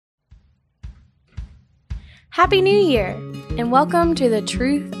Happy New Year, and welcome to the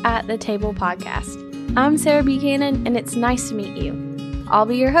Truth at the Table podcast. I'm Sarah Buchanan, and it's nice to meet you. I'll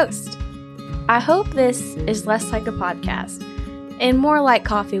be your host. I hope this is less like a podcast and more like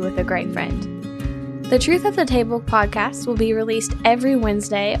coffee with a great friend. The Truth at the Table podcast will be released every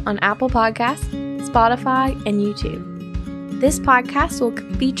Wednesday on Apple Podcasts, Spotify, and YouTube. This podcast will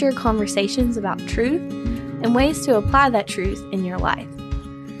feature conversations about truth and ways to apply that truth in your life.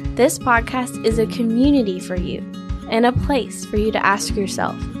 This podcast is a community for you and a place for you to ask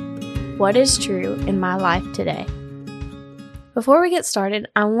yourself, what is true in my life today? Before we get started,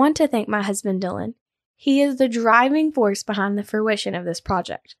 I want to thank my husband, Dylan. He is the driving force behind the fruition of this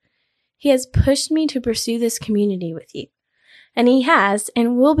project. He has pushed me to pursue this community with you, and he has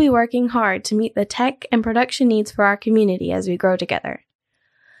and will be working hard to meet the tech and production needs for our community as we grow together.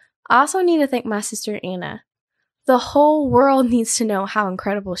 I also need to thank my sister, Anna. The whole world needs to know how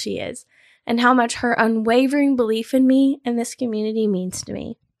incredible she is and how much her unwavering belief in me and this community means to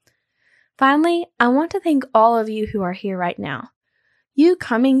me. Finally, I want to thank all of you who are here right now. You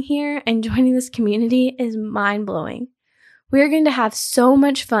coming here and joining this community is mind-blowing. We are going to have so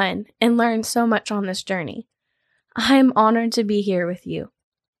much fun and learn so much on this journey. I am honored to be here with you.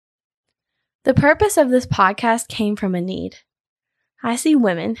 The purpose of this podcast came from a need. I see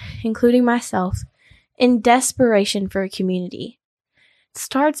women, including myself, in desperation for a community. It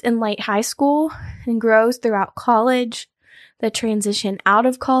starts in late high school and grows throughout college, the transition out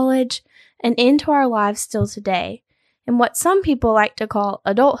of college, and into our lives still today, in what some people like to call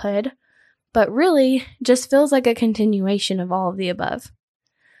adulthood, but really just feels like a continuation of all of the above.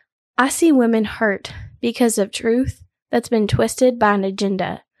 I see women hurt because of truth that's been twisted by an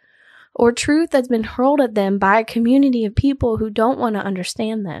agenda, or truth that's been hurled at them by a community of people who don't want to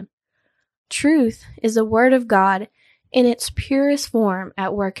understand them. Truth is the Word of God in its purest form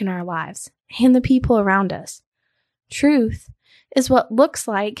at work in our lives and the people around us. Truth is what looks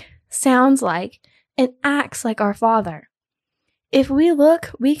like, sounds like, and acts like our Father. If we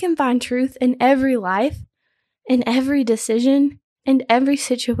look, we can find truth in every life, in every decision, and every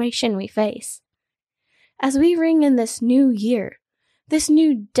situation we face. As we ring in this new year, this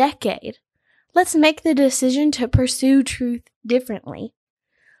new decade, let's make the decision to pursue truth differently.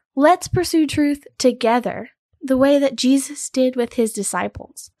 Let's pursue truth together, the way that Jesus did with his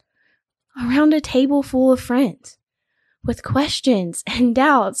disciples, around a table full of friends, with questions and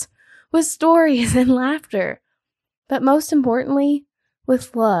doubts, with stories and laughter, but most importantly,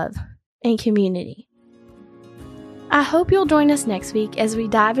 with love and community. I hope you'll join us next week as we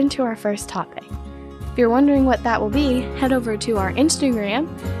dive into our first topic. If you're wondering what that will be, head over to our Instagram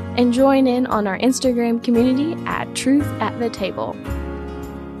and join in on our Instagram community at Truth at the Table.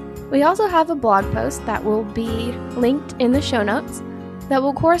 We also have a blog post that will be linked in the show notes that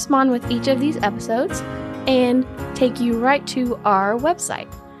will correspond with each of these episodes and take you right to our website.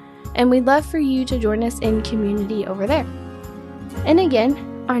 And we'd love for you to join us in community over there. And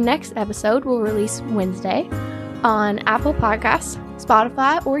again, our next episode will release Wednesday on Apple Podcasts,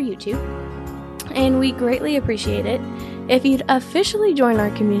 Spotify, or YouTube. And we greatly appreciate it if you'd officially join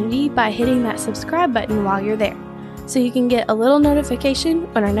our community by hitting that subscribe button while you're there, so you can get a little notification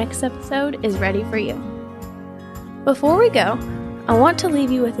when our next episode is ready for you. Before we go, I want to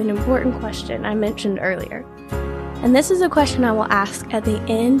leave you with an important question I mentioned earlier. And this is a question I will ask at the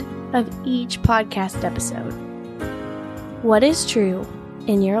end of each podcast episode. What is true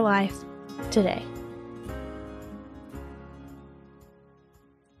in your life today?